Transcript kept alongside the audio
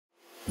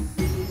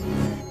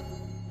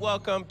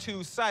welcome to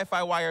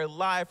SYFY WIRE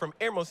live from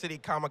Emerald City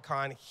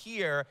Comic-Con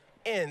here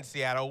in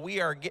Seattle.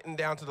 We are getting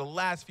down to the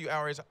last few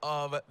hours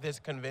of this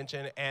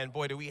convention, and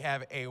boy, do we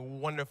have a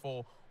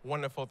wonderful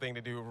thing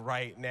to do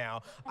right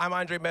now. I'm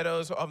Andre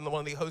Meadows. I'm one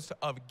of the hosts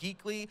of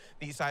Geekly,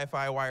 the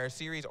SYFY WIRE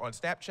series on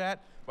Snapchat.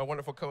 My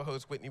wonderful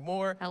co-host Whitney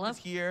Moore is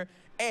here,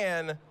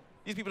 and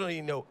these people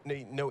don't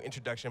need no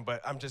introduction,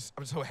 but I'm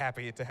so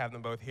happy to have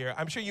them both here.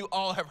 I'm sure you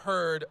all have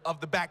heard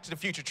of the Back to the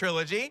Future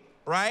trilogy,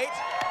 right?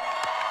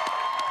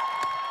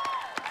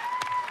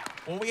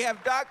 Well, we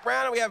have Doc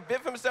Brown, and we have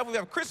Biff himself, we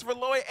have Christopher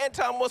Lloyd and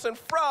Tom Wilson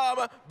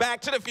from Back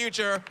to the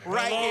Future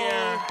right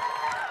here.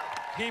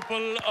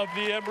 People of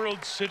the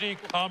Emerald City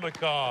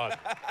Comic-Con.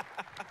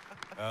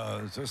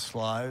 Is this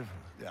live?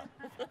 Yeah.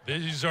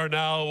 These are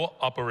now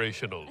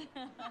operational.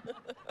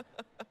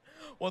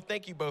 Well,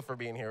 thank you both for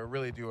being here. I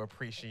really do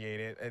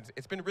appreciate it.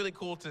 It's been really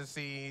cool to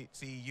see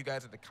you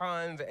guys at the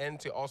cons and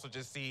to also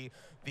just see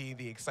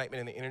the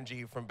excitement and the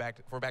energy from Back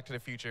to the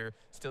Future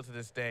still to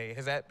this day.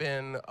 Has that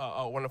been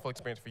a wonderful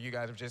experience for you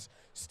guys of just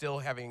still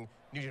having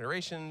new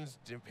generations,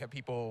 to have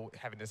people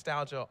having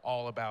nostalgia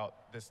all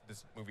about this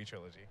movie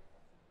trilogy?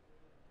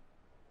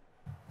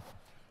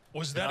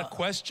 Was that a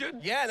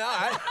question? Yeah,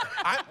 no,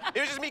 it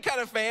was just me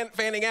kind of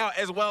fanning out,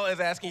 as well as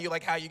asking you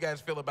like how you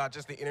guys feel about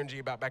just the energy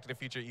about Back to the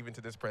Future even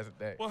to this present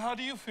day. Well, how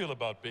do you feel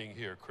about being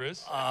here,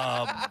 Chris?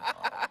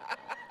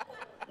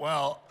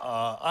 Well,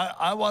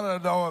 I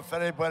want to know if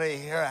anybody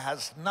here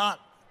has not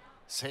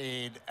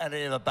seen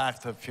any of the Back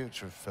to the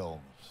Future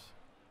films.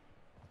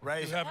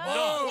 Raise You have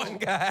not. One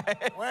guy.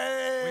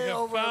 way We have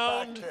over back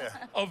found there.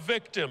 a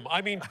victim,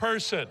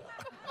 person.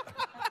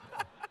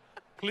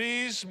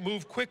 Please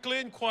move quickly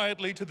and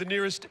quietly to the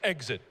nearest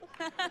exit.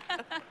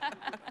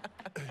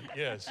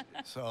 Yes.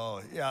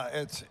 So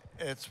yeah,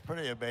 it's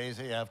pretty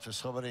amazing after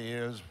so many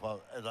years. Well,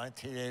 in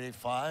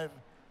 1985,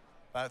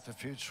 Back to the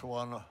Future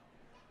one,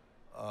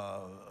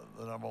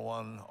 the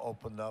 #1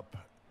 opened up,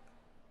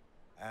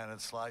 and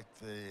it's like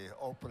the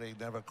opening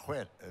never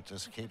quit. It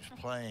just keeps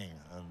playing,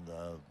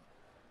 and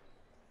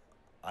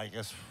I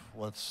guess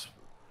what's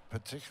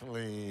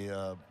particularly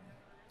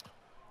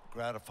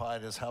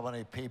gratified is how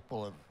many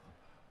people have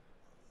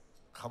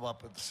come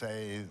up and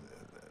say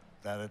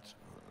that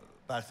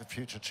Back to the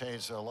Future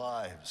changed their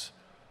lives,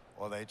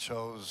 or they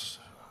chose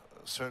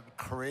certain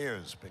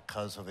careers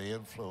because of the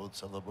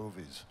influence of the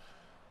movies,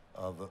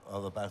 of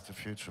the Back to the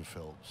Future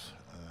films,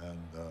 and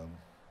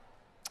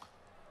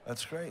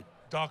that's great.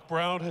 Doc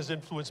Brown has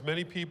influenced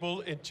many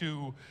people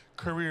into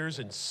careers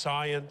in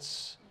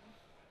science,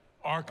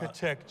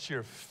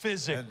 architecture,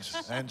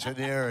 physics.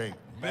 Engineering,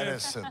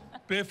 medicine.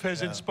 Biff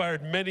has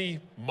inspired many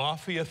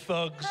mafia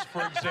thugs,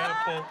 for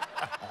example.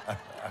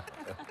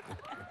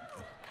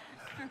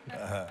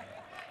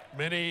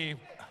 Many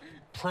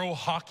pro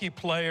hockey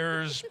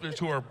players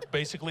who are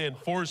basically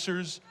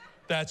enforcers,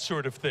 that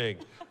sort of thing.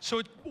 So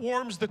it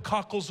warms the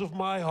cockles of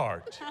my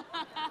heart.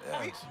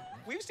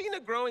 We've seen a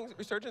growing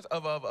resurgence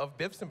of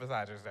Biff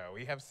sympathizers, though.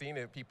 We have seen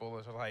it.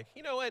 People are like,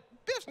 you know what?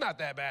 Biff's not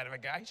that bad of a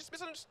guy. He's just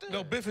misunderstood.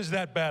 No, Biff is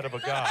that bad of a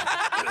guy.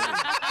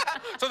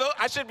 So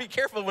I should be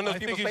careful when those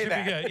people say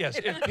that. Yes,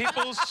 if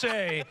people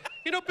say,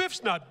 you know,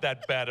 Biff's not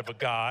that bad of a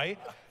guy,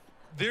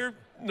 they're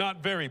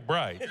not very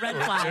bright. Red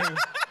flag.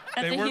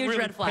 That's They a weren't huge really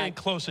red flag. paying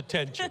close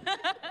attention.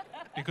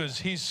 Because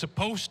he's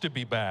supposed to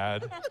be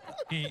bad,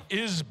 he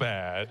is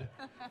bad,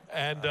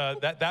 and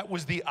that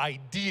was the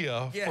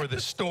idea for the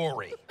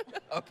story.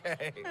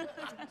 Okay.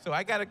 So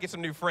I gotta get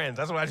some new friends.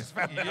 That's what I just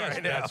found out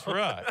right now. That's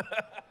right.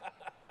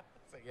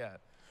 So, yeah.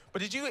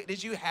 But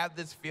did you have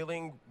this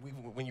feeling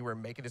when you were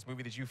making this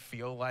movie? Did you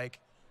feel like,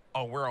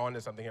 oh, we're on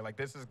to something here? Like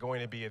this is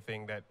going to be a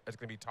thing that is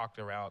going to be talked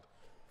about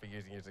for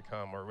years and years to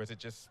come, or was it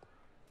just?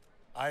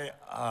 I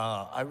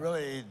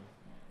really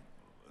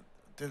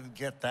didn't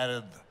get that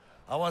in.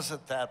 I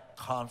wasn't that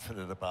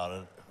confident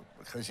about it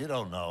because you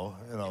don't know.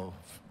 You know,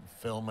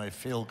 film may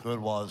feel good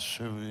while it's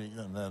shooting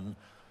and then,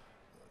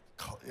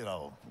 you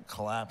know,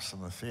 collapse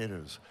in the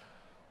theaters.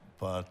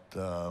 But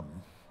I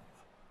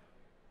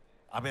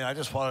mean, I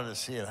just wanted to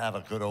see it have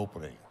a good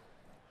opening,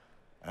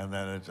 and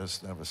then it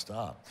just never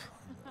stopped,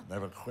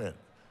 never quit.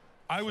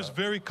 I was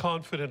very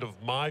confident of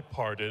my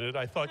part in it.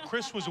 I thought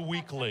Chris was a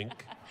weak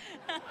link,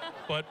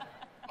 but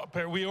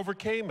we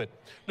overcame it.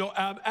 No,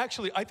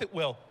 actually, I think,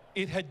 well,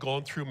 it had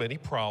gone through many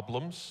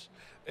problems.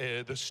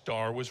 The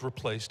star was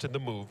replaced in the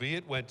movie.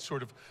 It went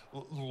sort of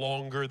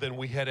longer than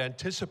we had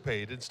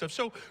anticipated and stuff.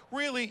 So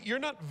really, you're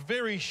not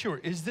very sure.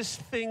 Is this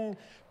thing,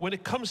 when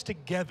it comes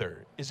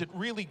together, is it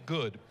really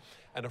good?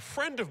 And a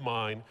friend of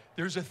mine,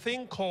 there's a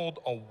thing called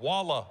a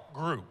Walla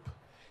group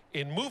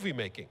in movie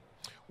making,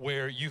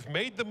 where you've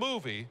made the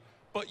movie,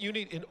 but you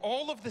need, in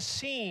all of the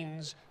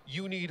scenes,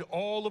 you need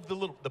all of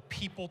the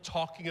people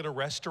talking at a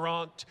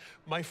restaurant.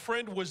 My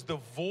friend was the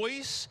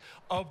voice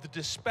of the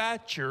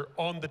dispatcher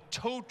on the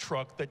tow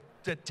truck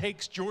that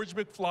takes George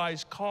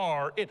McFly's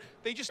car in.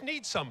 They just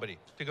need somebody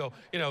to go,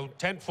 you know,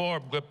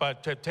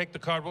 10-4, take the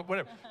car,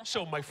 whatever.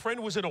 So my friend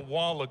was in a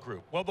Walla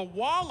group. Well, the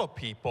Walla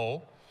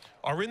people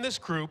are in this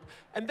group,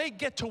 and they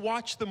get to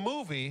watch the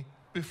movie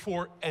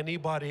before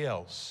anybody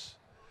else.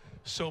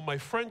 So my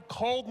friend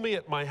called me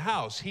at my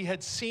house. He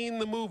had seen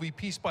the movie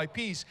piece by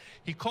piece.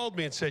 He called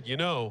me and said, you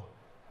know,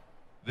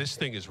 this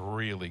thing is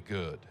really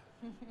good.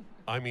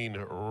 I mean,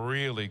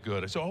 really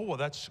good. I said, oh, well,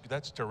 that's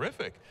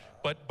terrific.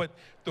 But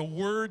the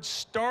word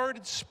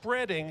started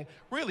spreading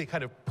really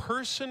kind of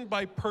person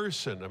by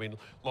person. I mean,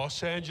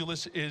 Los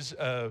Angeles is,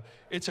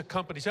 it's a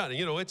company town.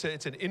 You know, it's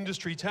an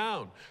industry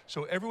town.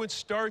 So everyone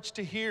starts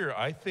to hear,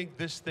 I think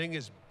this thing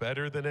is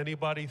better than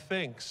anybody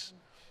thinks.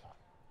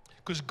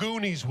 Because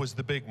Goonies was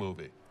the big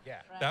movie.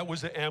 Yeah. Right. That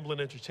was the Amblin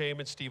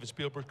Entertainment, Steven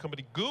Spielberg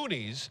company.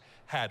 Goonies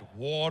had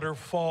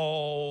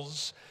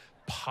waterfalls,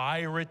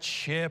 pirate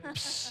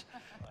ships,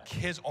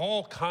 kids,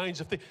 all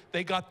kinds of things.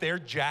 They got their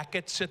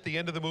jackets at the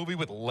end of the movie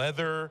with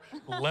leather,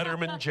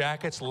 Letterman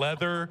jackets,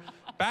 leather.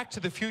 Back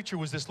to the Future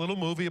was this little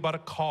movie about a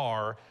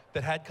car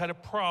that had kind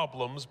of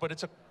problems, but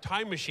it's a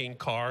time machine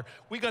car.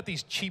 We got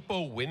these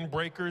cheapo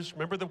windbreakers.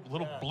 Remember the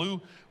little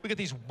blue? We got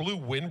these blue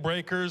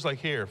windbreakers, like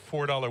here,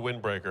 $4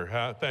 windbreaker.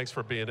 Huh? Thanks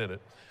for being in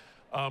it.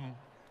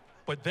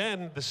 But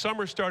then the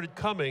summer started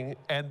coming,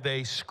 and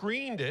they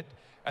screened it.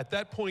 At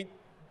that point,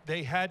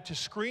 they had to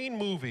screen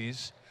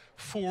movies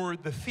for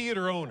the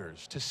theater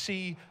owners to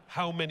see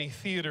how many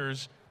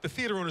theaters the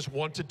theater owners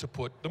wanted to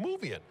put the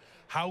movie in.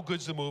 How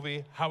good's the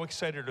movie? How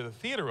excited are the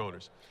theater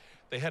owners?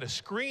 They had a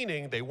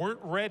screening. They weren't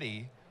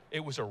ready.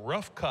 It was a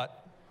rough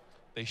cut.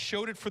 They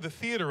showed it for the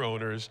theater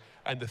owners,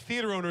 and the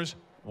theater owners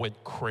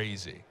went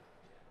crazy.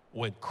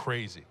 Went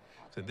crazy.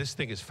 So this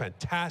thing is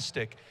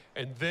fantastic.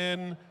 And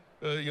then,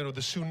 you know,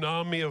 the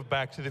tsunami of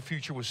Back to the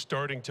Future was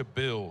starting to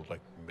build.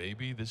 Like,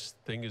 maybe this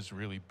thing is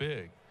really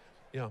big.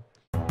 Yeah.